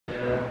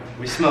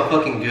We smell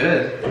fucking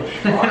good.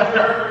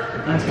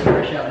 That's a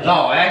fresh out.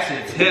 Oh, actually,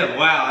 it's him.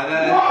 Wow,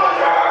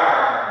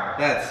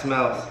 that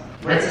smells.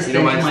 That's you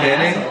don't mind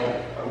standing?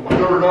 I've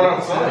never gone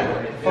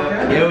outside.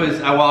 It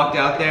was. I walked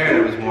out there and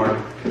it was warm.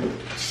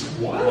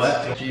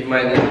 What? You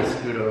might need to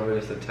scoot over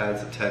just a tad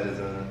so Ted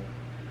isn't.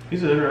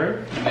 He's in, right?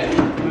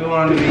 We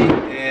want him to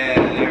be.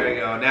 And there we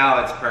go.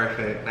 Now it's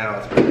perfect. Now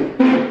it's perfect.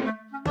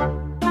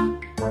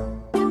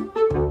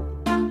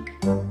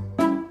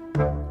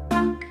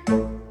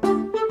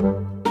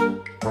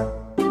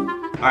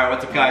 Alright,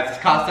 what's up guys? It's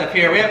KOSDFF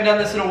here. We haven't done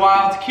this in a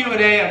while. It's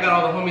Q&A. I've got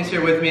all the homies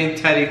here with me.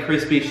 Teddy,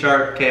 Crispy,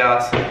 Sharp,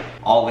 Chaos.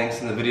 All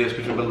links in the video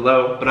description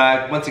below.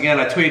 But once again,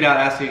 I tweeted out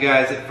asking you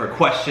guys for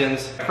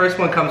questions. First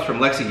one comes from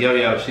Lexi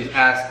Yo-Yo. She's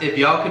asked, if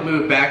y'all could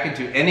move back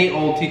into any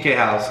old TK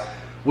house,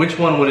 which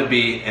one would it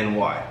be and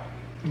why?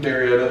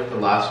 Marietta. The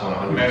last one,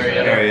 100%.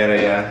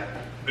 Marietta, yeah.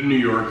 New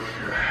York.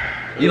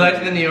 You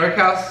liked the New York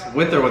house?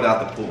 With or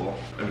without the pool?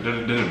 It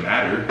doesn't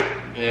matter.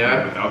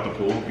 Yeah. Without the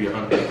pool,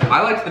 yeah.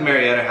 I liked the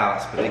Marietta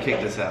house, but they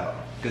kicked us out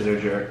because they're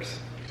jerks.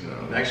 So,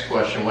 next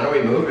question, when are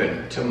we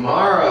moving?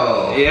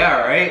 Tomorrow.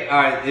 Yeah, right?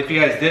 Alright, if you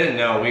guys didn't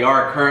know, we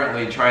are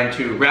currently trying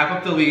to wrap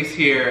up the lease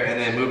here and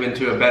then move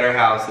into a better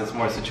house that's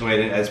more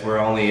situated, as we're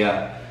only,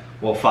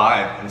 well,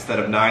 5 instead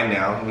of 9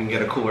 now. We can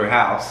get a cooler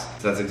house.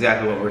 So that's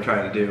exactly what we're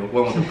trying to do.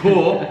 One with the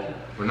pool.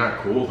 We're not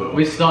cool though.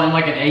 We're starting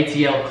like an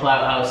ATL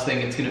clout house thing.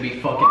 It's gonna be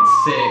fucking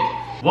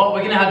sick. Well,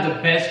 we're gonna have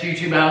the best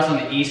YouTube house on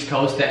the East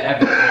Coast that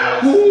ever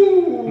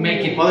was.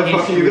 Make it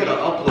Motherfucker, you gotta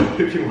upload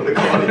if you want to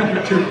go on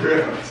YouTube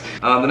grounds.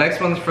 The next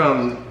one's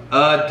from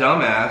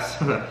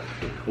Dumbass.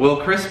 Will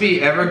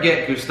Crispy ever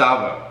get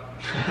Gustavo?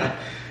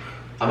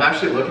 I'm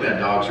actually looking at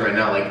dogs right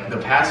now. Like, the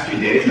past few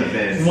days have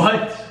been...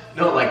 What?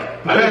 No,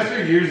 like... The past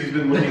few years he's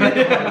been looking at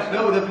dogs.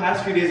 No, the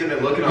past few days I've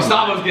been looking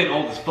Gustavo's getting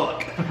old as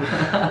fuck.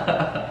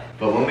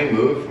 But when we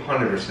move,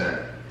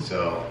 100%.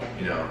 So,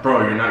 you know.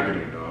 Bro, you're not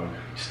getting a dog.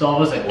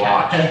 Gustavo's a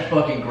cat. Had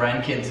fucking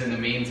grandkids in the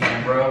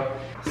meantime, bro.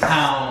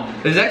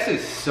 There's actually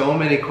so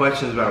many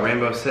questions about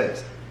Rainbow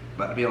Six.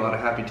 About to be a lot of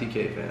happy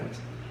TK fans.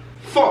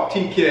 Fuck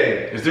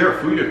TK. Is there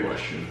a Fooya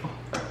question?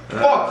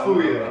 Fuck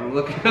Fooya. I'm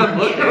looking.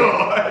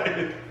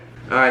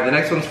 Alright, the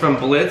next one's from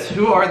Blitz.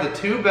 Who are the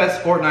 2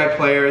 best Fortnite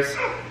players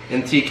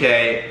in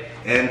TK?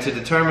 And to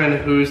determine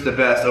who's the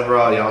best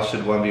overall, y'all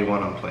should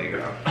 1v1 on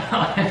Playground.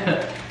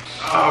 Best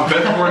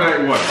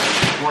Fortnite what?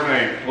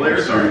 Fortnite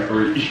players? Sorry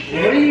for you.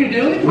 What are you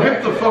doing?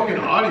 Rip the fucking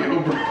audio,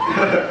 bro.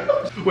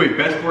 Wait,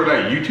 best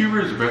Fortnite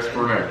YouTubers or best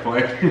Fortnite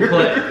players?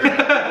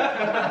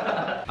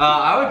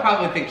 I would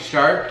probably think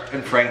Sharp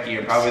and Frankie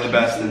are probably the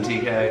best in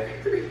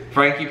TK.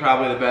 Frankie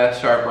probably the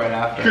best, Sharp right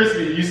after.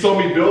 Crispy, you saw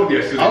me build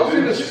yesterday. I was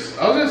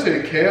gonna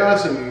say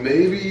Chaos and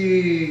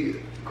maybe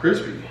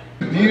Crispy.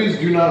 Views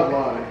do not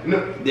lie.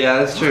 No. Yeah,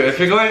 that's true. If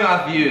you're going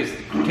off views,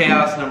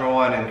 Chaos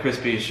 #1 and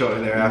Crispy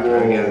shortly thereafter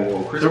again.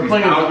 They're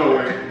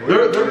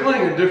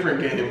playing a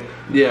different game.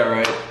 Yeah,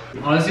 right.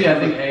 Honestly, I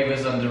think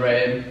Ava's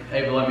underrated.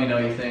 Ava, let me know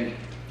what you think.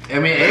 I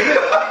mean, Ava.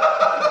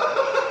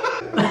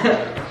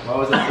 What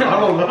was that? I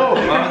don't know. What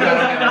was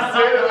that?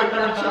 Say it like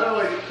you're trying to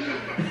like,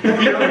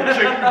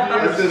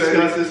 Let's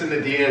discuss this in the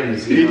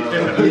DMs.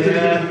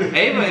 Yeah.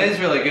 Ava is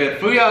really good.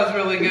 Fooya is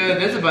really good.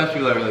 There's a bunch of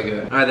people that are really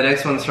good. Alright, the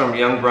next one's from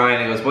Young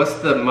Brian. He goes, what's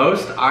the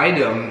most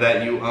item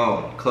that you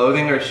own?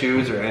 Clothing or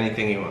shoes or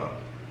anything you own?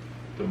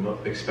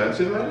 The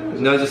expensive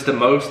items? No, just the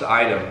most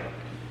item.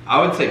 I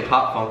would say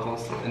Pop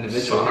Funkles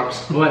individually.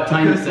 Socks. What,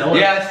 Tiny Celis?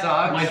 Yeah,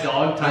 socks. My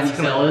dog, Tiny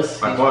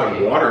Celis. I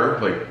bought water,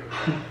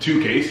 like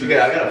 2 cases.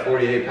 Yeah, I got a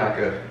 48 pack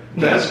of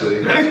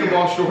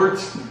basketball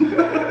shorts.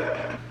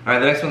 Alright,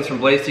 the next one's from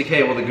Blaze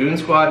TK. Will the Goon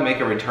Squad make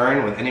a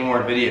return with any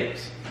more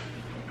videos?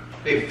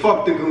 Hey,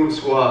 fuck the Goon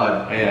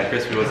Squad. Oh, yeah,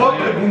 Crispy was fuck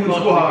the Goon Fuck the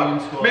Squad. Goon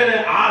Squad. Man,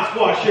 that Odd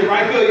Squad shit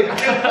right there.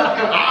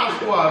 Odd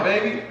Squad,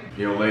 baby.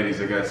 Yo,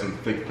 ladies, I got some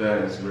thick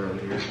thighs around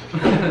here.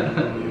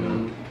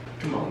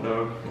 Come on,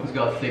 dog. He's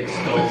got thick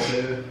skull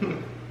too.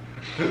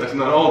 That's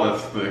not all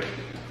that's thick.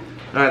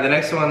 Alright, the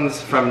next one's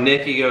from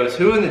Nick. He goes,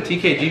 who in the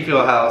TK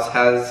GFuel house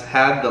has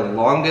had the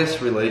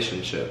longest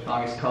relationship?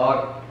 Longest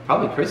cock.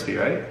 Probably Crispy,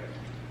 right?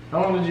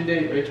 How long did you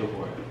date Rachel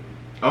for?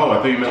 Oh, I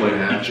thought you meant like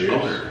 2.5 each years.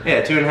 other.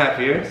 Yeah, 2.5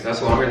 years.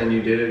 That's longer than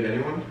you dated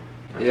anyone?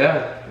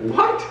 Yeah.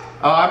 What?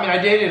 Oh, I mean, I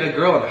dated a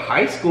girl in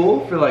high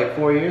school for like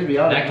 4 years.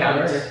 Beyond That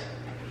counts.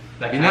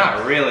 That counts.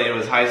 Not really. It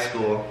was high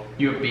school.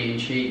 You were beating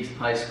cheeks,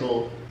 high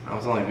school. I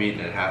was only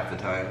beating it half the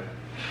time.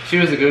 She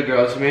was a good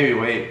girl. She made me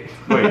wait.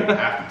 Wait,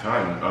 half the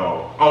time?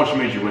 Oh. Oh, she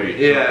made you wait.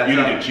 Yeah. So you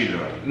didn't get cheated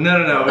on.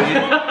 No.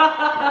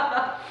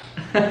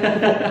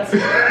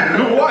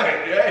 What?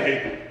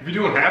 Hey, if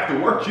you're doing half the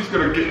work, she's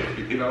gonna get,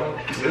 you know,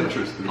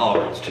 interested. All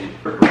girls cheat.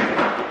 Fuck!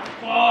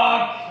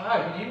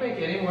 Alright, did you make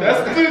any more?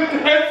 That's the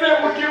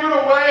headset we're giving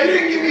away. You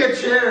didn't give me a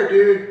chair,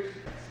 dude.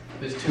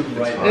 There's 2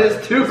 right there.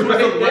 There's 2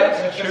 right there.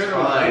 That's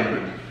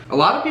fine. A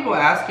lot of people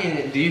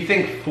asking, do you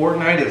think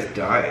Fortnite is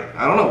dying?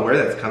 I don't know where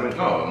that's coming from.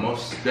 Oh,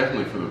 most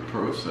definitely for the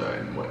pro side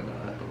and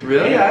whatnot.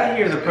 Really? I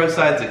hear the pro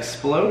side's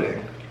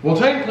exploding. Well,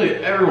 technically,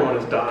 everyone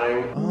is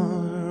dying.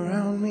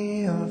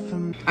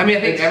 I mean,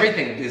 I think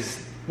everything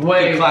is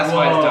Wait,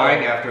 classified as whoa.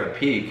 dying after a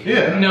peak.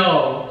 Yeah.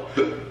 No.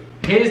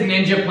 His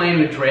Ninja playing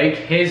with Drake,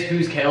 his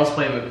Who's Chaos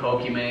playing with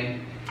Pokimane.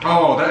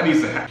 Oh, that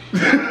needs to happen.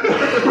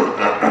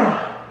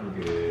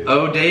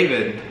 Oh,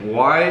 David,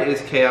 why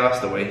is Chaos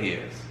the way he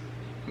is?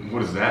 What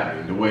does that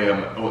mean? The way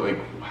I'm, like,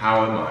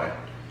 how am I?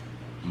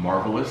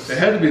 Marvelous? It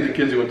had to be the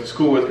kids he went to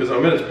school with because I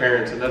met his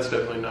parents, and that's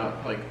definitely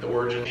not like the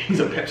origin. He's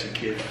a Pepsi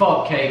kid.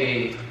 Fuck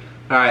KD.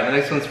 Alright, the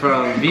next one's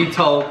from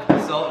VTOL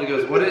Consult. It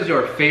goes, what is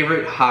your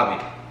favorite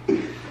hobby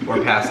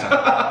or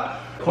pastime?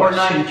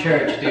 Fortnite in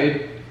church,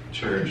 dude.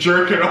 Church.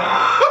 Jerking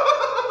off.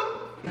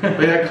 But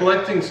yeah,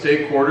 collecting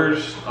steak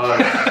quarters. I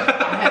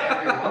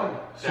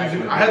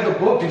had the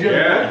book. Did you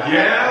have the book?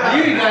 Yeah.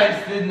 You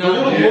guys did The not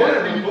little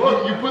do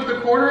book. You put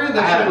the quarter in. I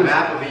That had shit a was.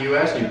 map of the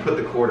U.S. and you put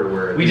the quarter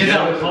where. We did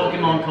that with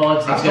Pokemon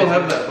cards. I still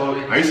have that book.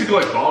 I used to do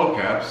like bottle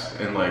caps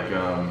and like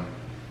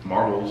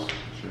marbles.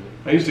 Shit.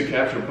 I used to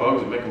capture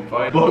bugs and make them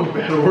fight. Bug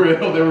battle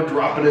royale. They were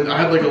dropping it. I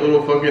had like a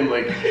little fucking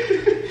like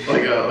a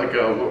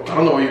I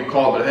don't know what you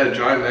call it, but it had a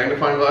giant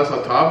magnifying glass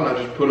on top, and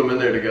I just put them in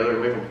there together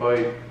and make them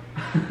fight.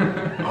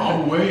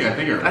 Oh wait, I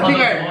think I I think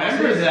I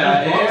remember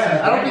that. boxes,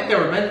 Yeah. I don't think they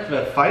were meant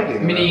for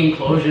fighting. Mini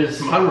enclosures.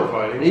 Mine were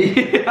fighting.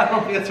 Yeah, I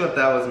don't think that's what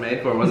that was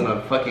made for. It wasn't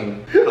a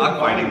fucking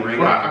cockfighting ring.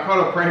 I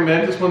caught a praying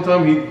mantis one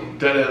time. He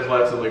dead ass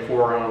lasted like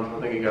 4 rounds. I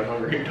think he got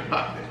hungry and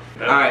died.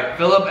 Alright,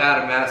 Philip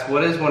Adam asks,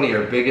 what is one of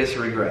your biggest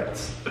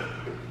regrets?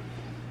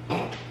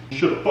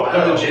 Should have fucked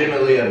I out.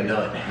 legitimately have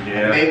none.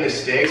 Yeah. I've made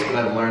mistakes, but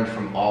I've learned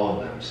from all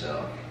of them.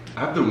 So. I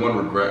have the one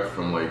regret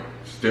from like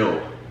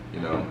still, you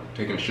know,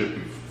 taking a shit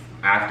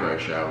after I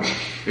shower.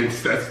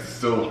 That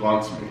still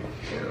haunts me,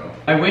 you know.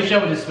 I wish I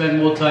would have spent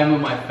more time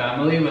with my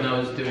family when I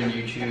was doing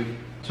YouTube.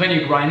 So when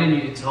you're grinding,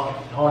 it's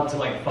hard to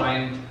like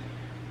find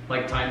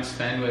like time to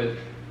spend with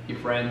your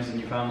friends and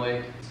your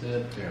family.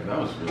 Damn, that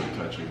was really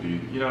touching,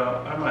 dude. You know,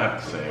 I might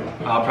have to say it.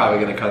 I'm probably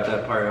gonna cut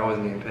that part. I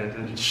wasn't even paying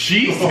attention.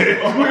 Jesus! Why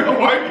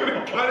are you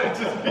gonna cut it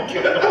just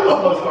because? That was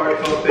the most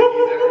heartfelt thing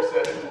he's ever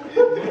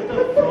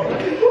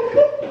said.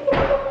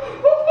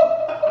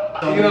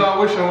 You know, I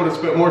wish I would have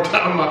spent more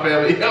time with my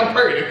family. I'm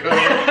ready to cut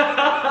it.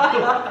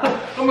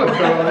 I'm gonna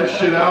cut all this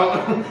shit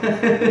out.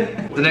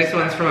 The next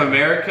one's from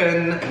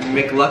American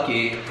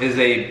McLucky. Is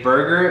a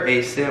burger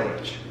a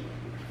sandwich?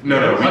 No,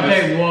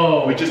 Okay,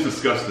 whoa. we just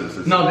discussed this.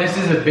 It's, No, this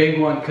is a big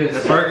one The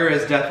because burger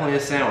is definitely a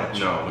sandwich.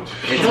 No.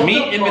 It's Shut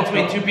meat the in fuck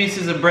between up. 2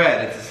 pieces of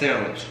bread. It's a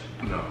sandwich.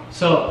 No.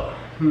 so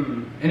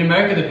in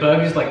America the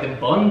burger is like the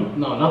bun.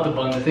 No, not the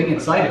bun. The thing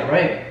inside it,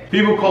 right?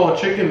 People call a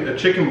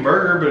chicken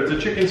burger, but it's a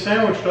chicken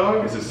sandwich,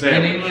 dog. It's a In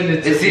sandwich. England,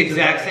 It's the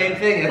exact same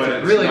thing. That's But a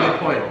it's really not, good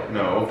point.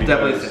 No,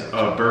 Definitely because a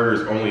sandwich. a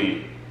burger's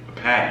only a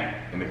patty.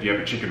 And if you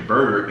have a chicken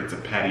burger, it's a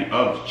patty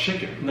of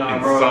chicken Nah,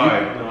 bro.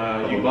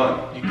 inside You of a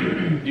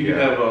bun. You can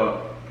have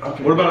a.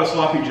 What about a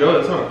sloppy Joe?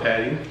 That's not a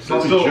patty. Sloppy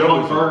It's still Joe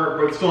on is a- burger,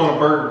 but it's still on a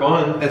burger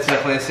bun. It's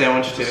definitely a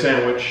sandwich It's too. a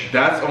sandwich.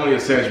 That's only a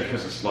sandwich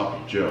because of sloppy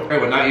Joe. Alright,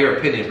 well, not your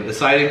opinion, but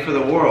deciding for the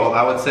world,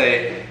 I would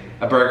say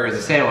a burger is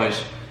a sandwich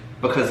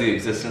because of the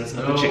existence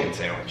of a chicken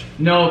sandwich.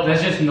 No,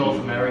 that's just North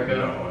America.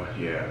 No,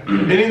 yeah.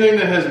 Anything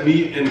that has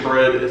meat and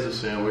bread is a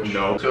sandwich.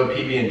 No. So a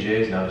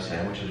PB&J is not a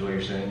sandwich, is what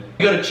you're saying?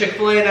 You go to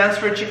Chick-fil-A and ask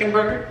for a chicken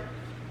burger?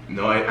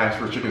 No, I asked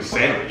for a chicken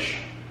sandwich.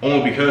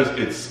 Only because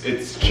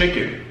it's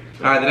chicken.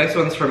 Alright, the next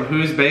one's from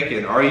Who's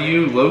Bacon. Are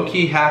you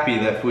low-key happy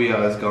that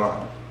Fooya is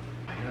gone?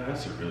 Yeah,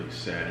 that's a really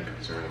sad and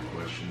concerning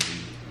question.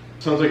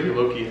 Sounds like you're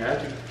low-key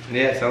happy.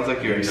 Yeah, sounds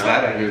like you're I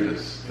ecstatic. hear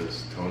this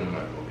tone in my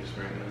voice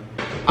right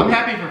now. I'm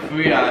happy for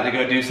Fooya to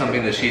go do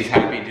something that she's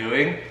happy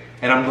doing,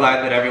 and I'm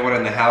glad that everyone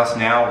in the house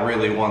now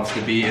really wants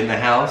to be in the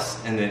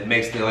house, and it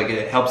makes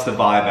it helps the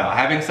vibe out.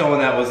 Having someone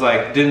that was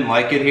like didn't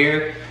like it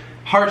here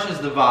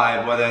harshes the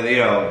vibe, whether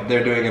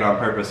they're doing it on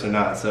purpose or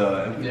not.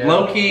 So Yeah.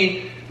 low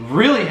key,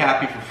 really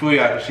happy for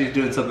Fooya because she's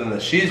doing something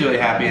that she's really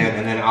happy in,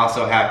 and then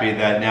also happy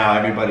that now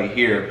everybody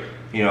here,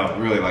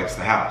 really likes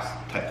the house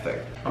type thing.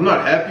 I'm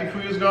not happy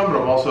Fooya's gone,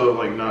 but I'm also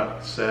like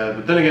not sad.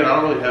 But then again, I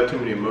don't really have too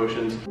many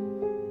emotions.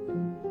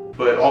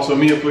 But also,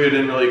 me and Fooya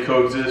didn't really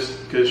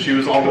coexist because she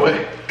was all the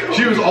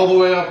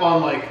way up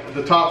on like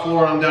the top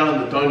floor, and I'm down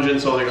in the dungeon.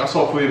 So like I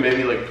saw Fooya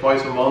maybe like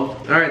twice a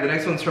month. All right, the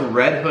next one's from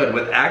Red Hood.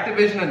 With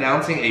Activision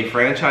announcing a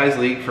franchise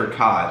league for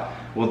COD,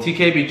 will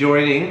TK be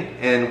joining,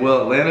 and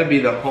will Atlanta be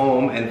the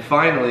home? And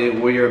finally,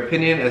 will your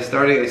opinion as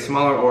starting a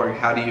smaller org,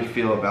 how do you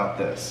feel about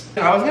this?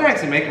 I was gonna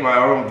actually make my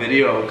own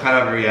video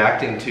kind of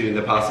reacting to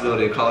the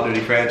possibility of Call of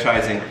Duty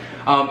franchising.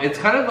 It's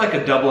kind of like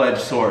a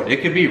double-edged sword.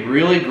 It could be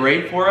really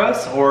great for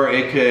us, or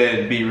it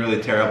could be really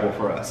terrible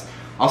for us.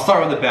 I'll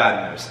start with the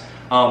bad news.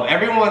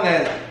 Everyone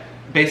that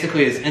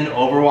basically is in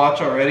Overwatch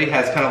already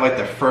has kind of like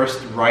the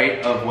first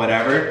right of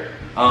whatever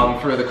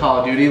for the Call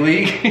of Duty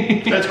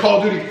League. That's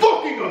Call of Duty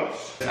fucking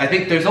us. I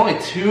think there's only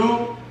 2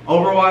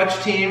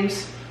 Overwatch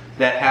teams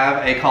that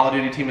have a Call of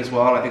Duty team as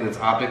well, and I think that's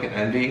Optic and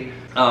Envy.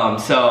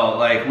 So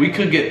like we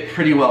could get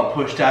pretty well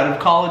pushed out of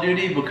Call of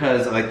Duty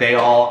because like they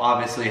all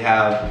obviously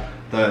have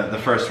the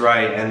first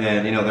right, and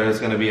then there's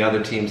going to be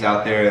other teams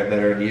out there that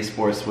are in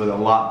esports with a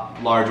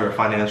lot larger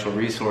financial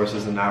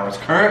resources than ours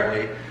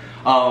currently.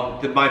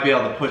 that might be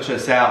able to push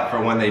us out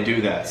for when they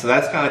do that. So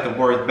that's kind of like the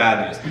worst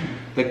bad news.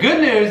 The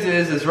good news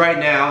is right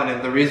now,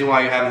 and the reason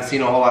why you haven't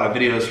seen a whole lot of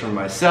videos from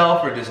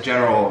myself or just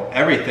general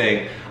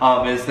everything,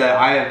 is that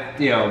I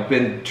have,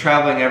 been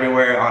traveling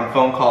everywhere on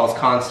phone calls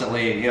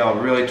constantly,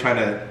 really trying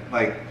to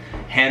like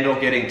handle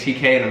getting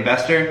TK an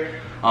investor.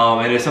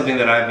 And it's something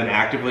that I've been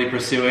actively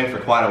pursuing for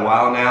quite a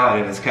while now,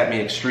 and it has kept me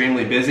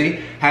extremely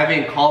busy.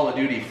 Having Call of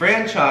Duty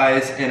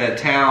franchise in a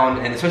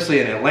town, and especially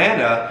in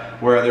Atlanta,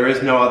 where there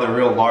is no other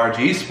real large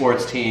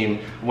esports team,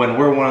 when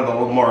we're one of the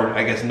more,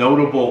 I guess,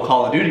 notable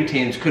Call of Duty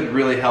teams, could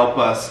really help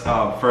us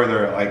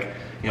further, like,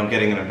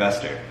 getting an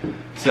investor.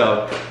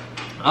 So,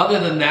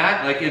 other than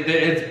that, like,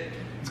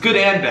 it's good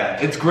and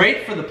bad. It's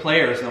great for the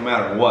players no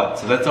matter what.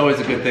 So that's always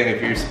a good thing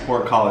if you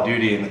support Call of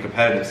Duty in the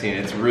competitive scene.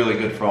 It's really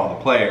good for all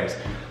the players.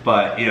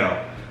 But,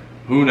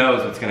 who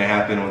knows what's going to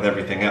happen with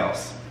everything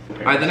else.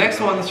 Alright, the next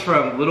one's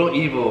from Little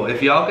Evil.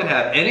 If y'all could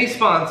have any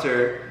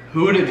sponsor,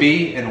 who would it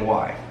be and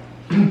why?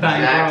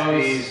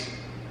 Zaxby's.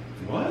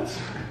 What?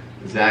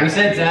 Zaxby's. We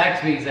said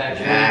Zaxby's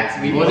actually.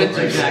 Zaxby's. We both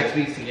said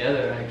Zaxby's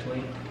together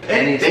actually.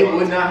 They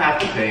would not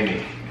have to pay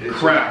me.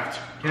 Kraft.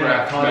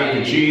 Kraft. Mac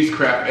and cheese,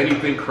 Kraft,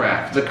 anything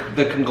Kraft.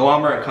 The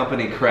conglomerate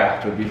company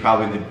Kraft would be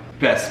probably the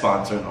best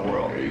sponsor in the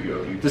world. There you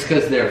go, dude. Just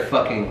because they're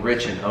fucking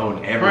rich and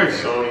own everything.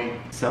 Probably Sony.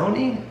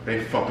 Sony?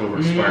 They fucked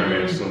over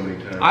Spider-Man so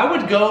many times. I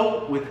would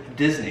go with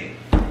Disney.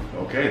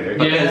 Okay, there you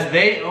Because go.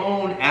 they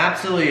own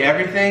absolutely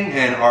everything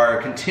and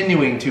are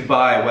continuing to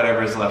buy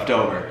whatever is left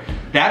over.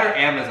 That or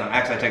Amazon.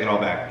 Actually, I take it all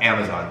back.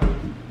 Amazon.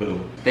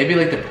 Boom. They'd be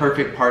like the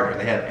perfect partner.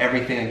 They have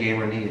everything a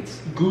gamer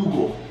needs.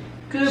 Google.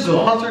 Google.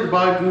 Sponsored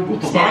by Google.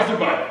 Sponsored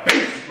by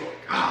Facebook.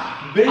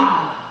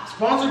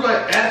 Sponsored by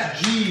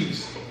Ask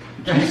Jeeves.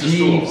 Jesus is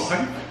still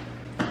alive?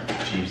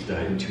 Jeeves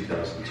died in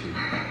 2002.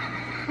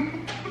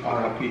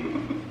 R.I.P.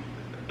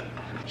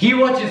 He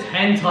watches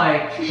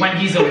hentai when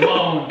he's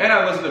alone. And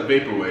I listen to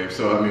Vaporwave,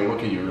 so I mean, what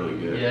can you really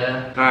get?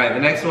 Yeah. Alright, the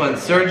next one.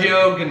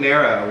 Sergio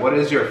Ganera. What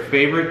is your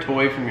favorite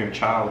toy from your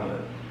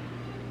childhood?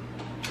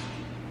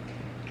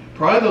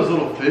 Probably those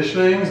little fish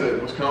things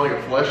that was kind of like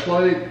a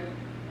fleshlight.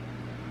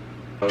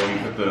 You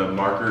put the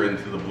marker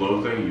into the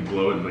blow thing, you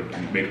blow it and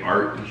like you make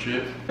art and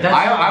shit.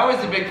 I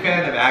was a big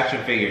fan of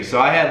action figures,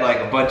 so I had like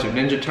a bunch of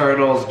Ninja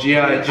Turtles,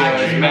 G.I. Joe,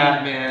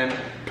 Batman,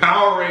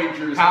 Power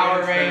Rangers.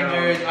 Power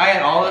Rangers. I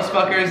had all those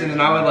fuckers, and then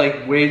I would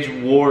like wage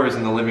wars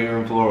in the living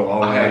room floor with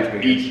all the I action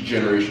had figures. each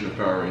generation of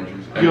Power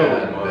Rangers. And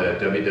the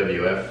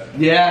WWF.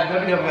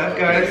 Yeah, WWF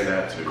guys.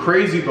 That too.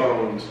 Crazy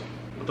Bones.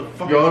 What the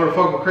fuck? Y'all ever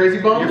fuck with Crazy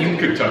Bones? You're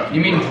from Kentucky.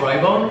 You mean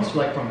Dry Bones,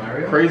 like from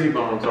Mario? Crazy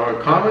Bones.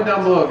 Alright, comment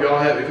down below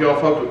if y'all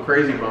fucked with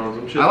Crazy Bones.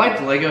 I'm sure. I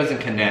liked Legos and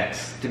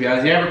Kinects. To be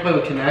honest, you ever play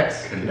with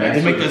Kinects?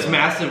 They make those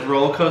massive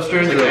roller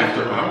coasters. It's like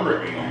after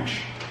our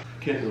age.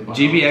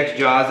 GBX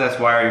Jaws, that's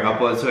why are your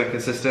uploads so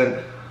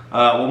inconsistent?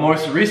 Well,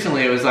 most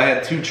recently it was I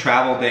had 2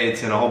 travel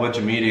dates and a whole bunch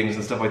of meetings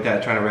and stuff like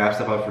that, trying to wrap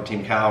stuff up for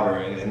Team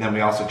Kaliber, and then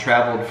we also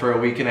traveled for a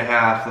week and a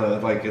half.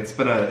 Like it's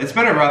been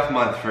a rough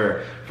month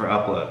for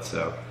uploads.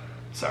 So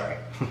sorry.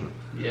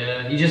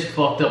 Yeah, he just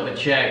fucked up a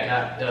check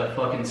at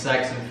fucking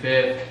Saxon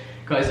Fifth.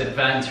 Got his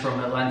advance from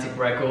Atlantic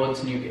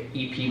Records, new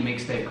EP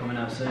mixtape coming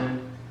out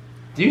soon.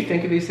 Do you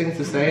think of these things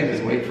to say and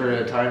just wait for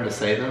a time to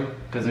say them?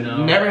 Because they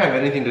No. never have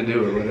anything to do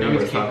with what Now we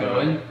everyone's keep talking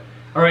going. about.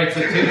 Alright, so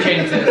 2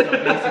 Chainz. So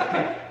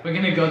basically, we're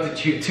gonna go to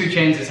 2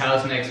 Chainz'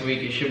 house next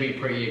week. It should be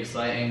pretty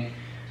exciting.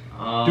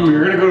 Dude, we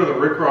were gonna go to the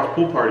Rick Ross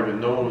pool party, but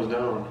no one was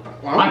down.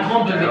 I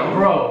can't believe it,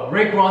 bro.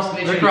 Rick Ross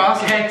literally Rick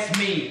Ross texts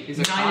me he's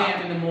a 9 cop.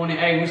 AM in the morning.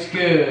 Hey, what's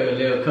good,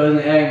 little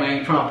cousin? Hey, man,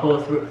 you trying to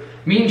pull through?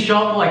 Me and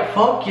Sharp were like,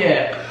 fuck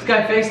yeah. This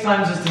guy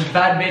FaceTimes us this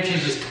bad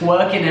bitches just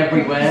twerking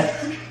everywhere.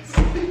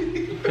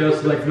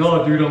 Just like,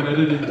 no, dude, I'm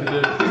editing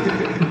today.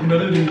 I'm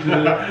editing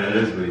today. That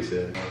is what he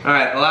said.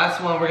 Alright, the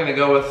last one we're gonna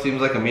go with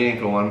seems like a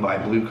meaningful one by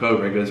Blue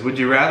Cobra. It goes, would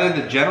you rather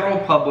the general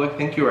public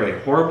think you are a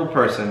horrible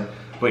person,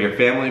 but your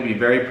family be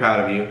very proud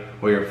of you,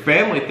 or your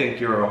family think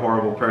you're a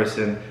horrible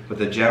person, but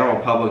the general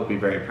public be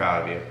very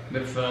proud of you?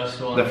 The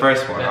first one. The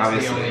first one, That's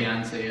obviously. the only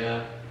answer,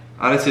 yeah.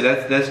 Honestly,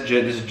 that's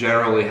just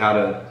generally how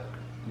to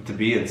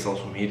be in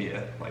social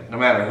media. Like, no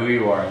matter who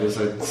you are, there's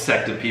a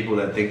sect of people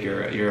that think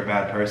you're a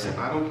bad person.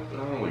 I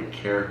don't really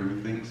care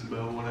who thinks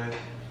about what I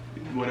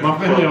My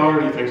family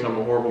already thinks I'm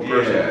a horrible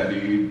person. Yeah,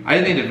 dude. I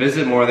just need to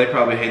visit more. They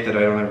probably hate that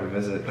I don't ever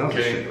visit. That was a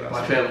Okay, shit last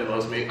my week. family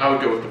loves me. I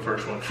would go with the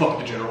first one. Fuck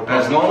the general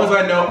public. As long as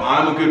I know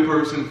I'm a good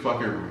person,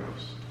 fuck everyone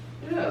else.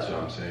 Yeah, that's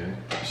what I'm saying.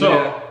 So,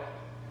 Yeah.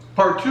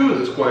 part 2 of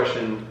this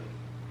question,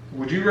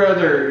 would you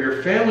rather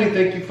your family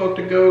think you fucked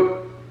a goat,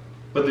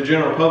 but the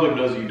general public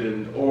knows you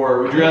didn't?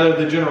 Or would you rather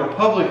the general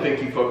public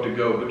think you fucked a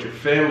goat, but your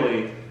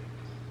family...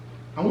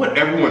 I want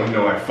everyone to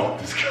know I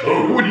fucked this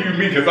goat. What do you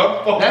mean? Because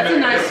I'm fucking That's a that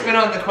nice goat. spin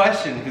on the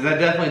question, because that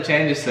definitely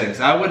changes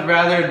things. I would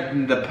rather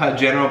the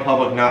general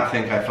public not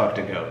think I fucked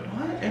a goat.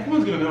 What?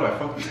 Everyone's gonna know I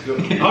fucked this goat.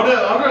 I'd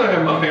rather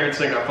have my parents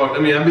think I fucked... I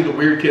mean, I'd be the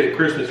weird kid at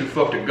Christmas who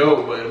fucked a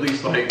goat, but at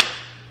least, like,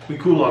 We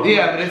cool on.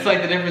 Yeah, but it's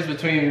like the difference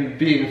between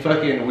being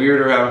fucking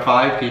weird around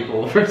 5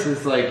 people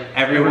versus like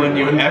everyone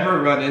you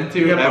ever run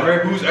into ever.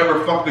 Who's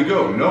ever fucked the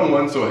goat? No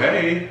one. So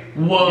hey.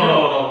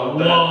 Whoa,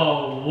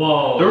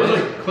 whoa. There was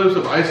like clips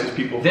of ISIS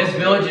people. There's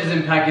villages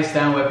in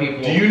Pakistan where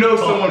people. Do you know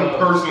someone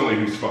personally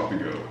who's fucked the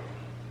goat?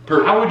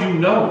 How would you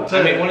know?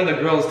 I mean, one of the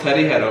girls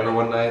Teddy had over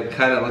one night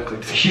kind of looked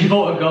like. You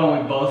bought a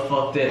gun, we both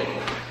fucked it.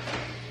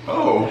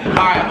 Oh. All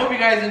right, I hope you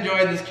guys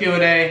enjoyed this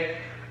Q&A.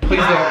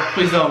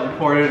 Please don't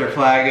report it or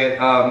flag it.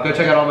 Go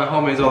check out all my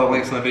homies, all the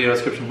links in the video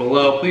description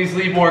below. Please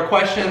leave more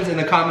questions in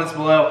the comments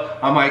below.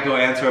 I might go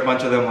answer a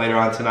bunch of them later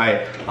on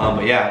tonight.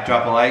 But yeah,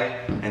 drop a like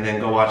and then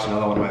go watch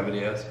another one of my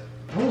videos.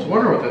 I was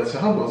wondering what that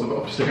sound was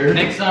upstairs.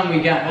 Next time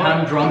we get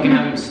him drunk and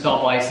have him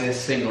stop ISIS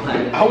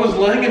single-handed. I was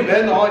laying in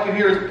bed and all I could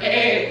hear is,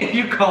 Hey,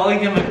 you calling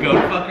him a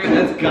goat fucker?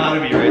 That's gotta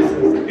be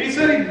racist. He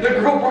said the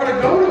girl brought a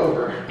goat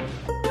over.